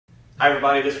Hi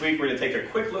everybody, this week we're going to take a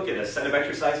quick look at a set of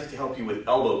exercises to help you with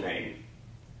elbow pain.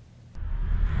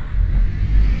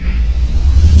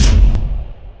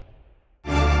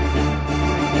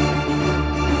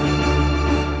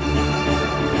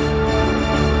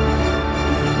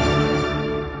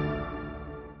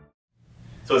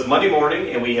 So it's Monday morning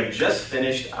and we have just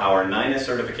finished our 9S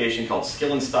certification called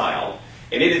Skill and Style.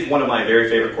 And it is one of my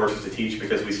very favorite courses to teach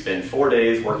because we spend 4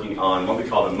 days working on what we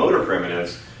call the motor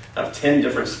primitives of 10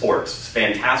 different sports. It's a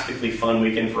fantastically fun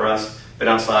weekend for us. Been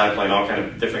outside playing all kind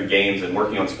of different games and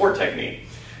working on sport technique.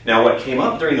 Now what came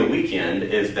up during the weekend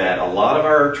is that a lot of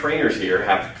our trainers here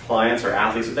have clients or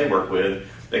athletes that they work with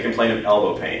that complain of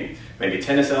elbow pain. Maybe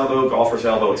tennis elbow, golfer's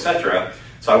elbow, etc.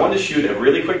 So I wanted to shoot a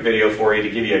really quick video for you to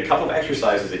give you a couple of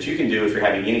exercises that you can do if you're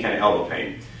having any kind of elbow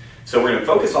pain. So we're going to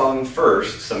focus on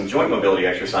first some joint mobility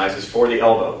exercises for the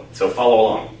elbow. So follow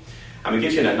along. I'm going to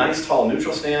get you in a nice tall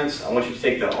neutral stance. I want you to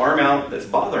take the arm out that's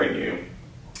bothering you.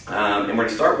 And we're going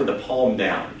to start with the palm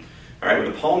down. All right,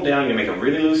 with the palm down, you're going to make a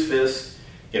really loose fist.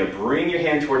 You're going to bring your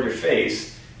hand toward your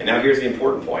face. And now here's the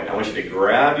important point. I want you to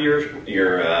grab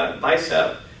your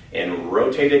bicep and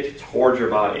rotate it towards your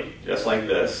body, just like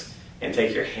this. And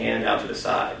take your hand out to the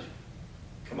side.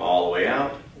 Come all the way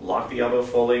out, lock the elbow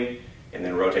fully, and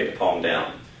then rotate the palm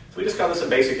down. So we just call this a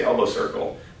basic elbow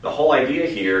circle. The whole idea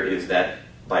here is that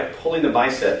by pulling the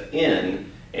bicep in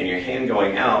and your hand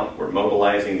going out, we're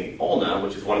mobilizing the ulna,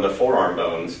 which is one of the forearm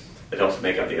bones that helps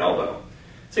make up the elbow.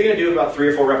 So you're going to do about 3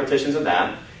 or 4 repetitions of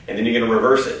that, and then you're going to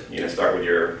reverse it. You're going to start with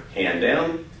your hand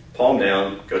down,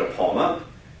 go to palm up,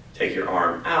 take your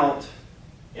arm out,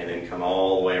 and then come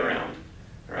all the way around.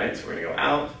 All right, so we're going to go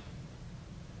out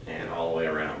and all the way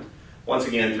around. Once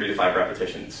again, 3 to 5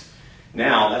 repetitions.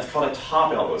 Now, that's called a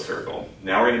top elbow circle.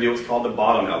 Now we're going to do what's called the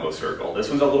bottom elbow circle. This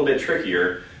one's a little bit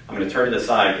trickier. I'm going to turn to the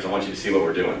side because I want you to see what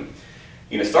we're doing.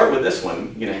 You're going to start with this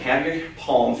one. You're going to have your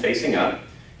palm facing up,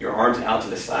 your arms out to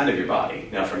the side of your body.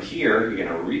 Now from here, you're going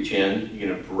to reach in, you're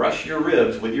going to brush your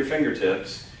ribs with your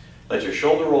fingertips, let your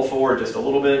shoulder roll forward just a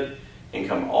little bit, and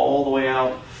come all the way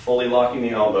out, fully locking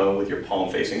the elbow with your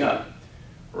palm facing up.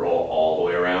 Roll all the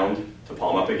way around to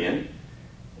palm up again,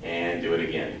 and do it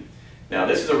again. Now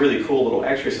this is a really cool little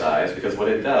exercise because what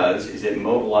it does is it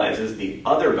mobilizes the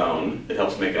other bone that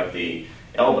helps make up the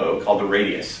elbow called the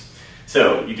radius.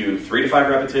 So you do 3 to 5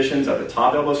 repetitions of the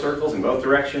top elbow circles in both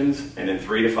directions, and then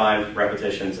 3 to 5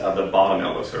 repetitions of the bottom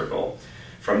elbow circle.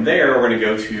 From there, we're going to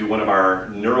go to one of our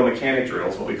neuromechanic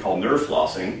drills, what we call nerve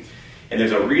flossing. And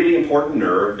there's a really important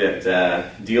nerve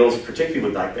that deals particularly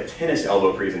with like the tennis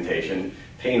elbow presentation,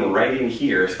 pain right in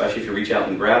here, especially if you reach out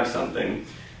and grab something.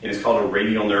 It is called a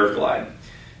radial nerve glide.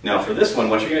 Now for this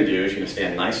one, what you're going to do is you're going to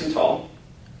stand nice and tall,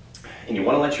 and you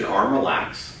want to let your arm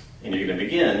relax, and you're going to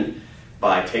begin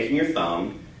by taking your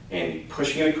thumb and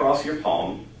pushing it across your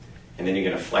palm, and then you're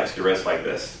going to flex your wrist like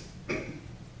this. All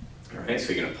right,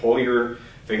 so you're going to pull your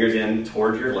fingers in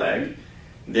towards your leg.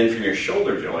 Then from your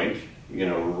shoulder joint, you're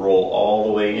going to roll all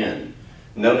the way in.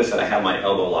 Notice that I have my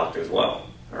elbow locked as well.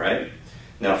 All right.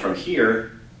 Now from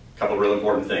here, a couple of real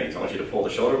important things. I want you to pull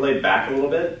the shoulder blade back a little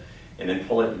bit and then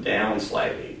pull it down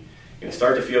slightly. You're going to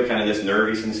start to feel kind of this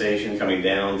nervy sensation coming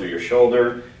down through your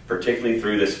shoulder, particularly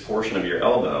through this portion of your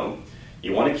elbow.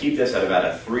 You want to keep this at about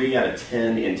a 3 out of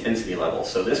 10 intensity level.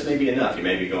 So this may be enough. You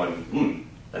may be going,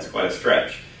 that's quite a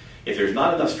stretch. If there's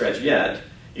not enough stretch yet,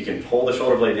 you can pull the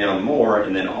shoulder blade down more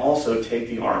and then also take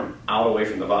the arm out away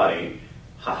from the body.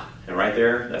 And right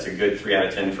there, that's a good 3 out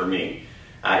of 10 for me.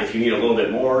 If you need a little bit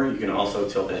more, you can also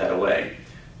tilt the head away.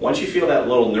 Once you feel that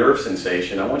little nerve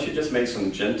sensation, I want you to just make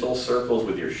some gentle circles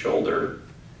with your shoulder,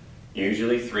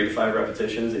 usually 3 to 5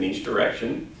 repetitions in each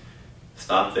direction.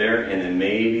 Stop there, and then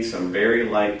maybe some very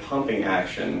light pumping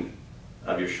action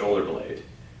of your shoulder blade,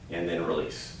 and then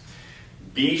release.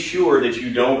 Be sure that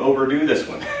you don't overdo this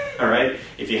one, all right?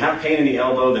 If you have pain in the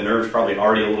elbow, the nerve's probably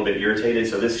already a little bit irritated,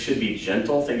 so this should be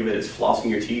gentle. Think of it as flossing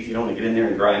your teeth. You don't want to get in there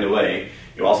and grind away.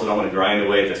 You also don't want to grind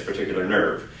away at this particular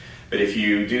nerve. But if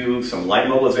you do some light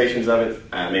mobilizations of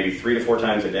it, maybe 3 to 4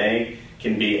 times a day,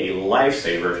 can be a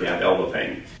lifesaver if you have elbow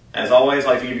pain. As always,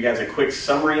 I like to give you guys a quick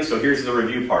summary, so here's the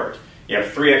review part. You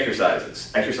have 3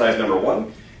 exercises. Exercise number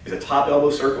 1 is a top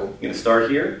elbow circle. You're going to start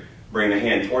here, bring the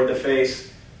hand toward the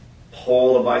face,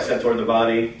 pull the bicep toward the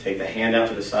body, take the hand out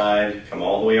to the side, come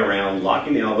all the way around,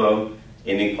 locking the elbow,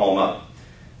 ending palm up.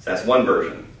 So that's one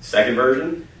version. Second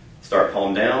version, start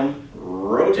palm down,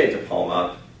 rotate the palm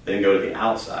up, then go to the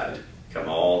outside, come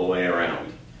all the way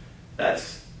around.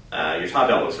 That's your top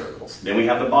elbow circles. Then we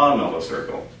have the bottom elbow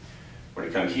circle. We're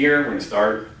going to come here, we're going to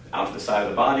start out to the side of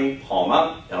the body, palm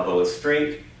up, elbow is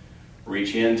straight,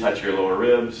 reach in, touch your lower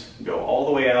ribs, go all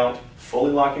the way out,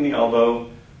 fully locking the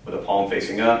elbow, with the palm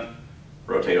facing up,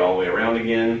 rotate all the way around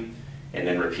again, and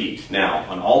then repeat. Now,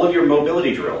 on all of your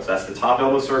mobility drills, that's the top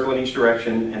elbow circle in each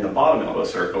direction and the bottom elbow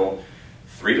circle,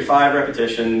 3 to 5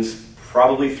 repetitions,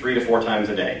 probably 3 to 4 times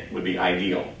a day would be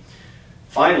ideal.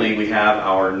 Finally, we have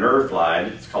our nerve glide.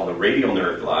 It's called the radial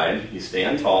nerve glide. You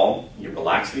stand tall, you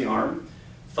relax the arm,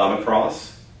 thumb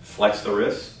across, flex the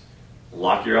wrist,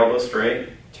 lock your elbow straight,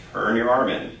 turn your arm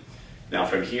in. Now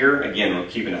from here, again, we're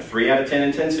keeping a 3 out of 10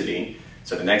 intensity,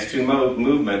 so the next 2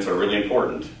 movements are really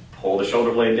important. Pull the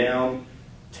shoulder blade down,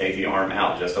 take the arm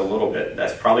out just a little bit.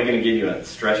 That's probably going to give you a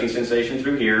stretching sensation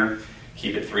through here.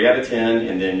 Keep it 3 out of 10,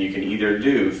 and then you can either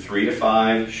do 3 to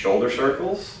 5 shoulder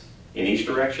circles in each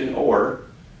direction, or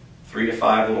 3 to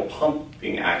 5 little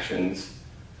pumping actions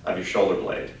of your shoulder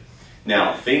blade.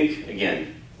 Now think,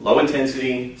 again, low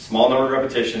intensity, small number of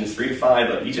repetitions, 3 to 5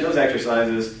 of each of those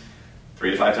exercises,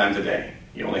 3 to 5 times a day.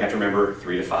 You only have to remember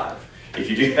 3 to 5. If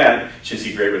you do that, you should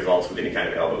see great results with any kind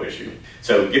of elbow issue.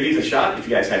 So give these a shot. If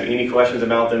you guys have any questions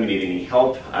about them, you need any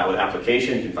help with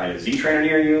application, you can find a Z-trainer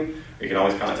near you, or you can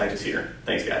always contact us here.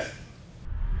 Thanks, guys.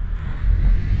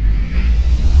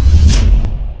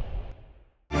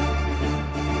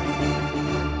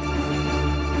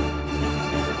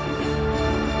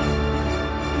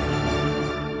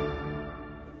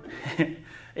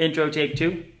 Intro, take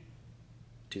 2.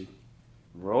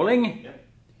 Rolling. Yep.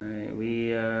 All right,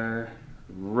 we are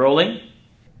rolling.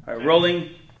 All right, rolling.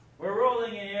 We're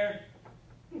rolling in here.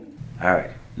 All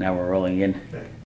right, now we're rolling in. Okay.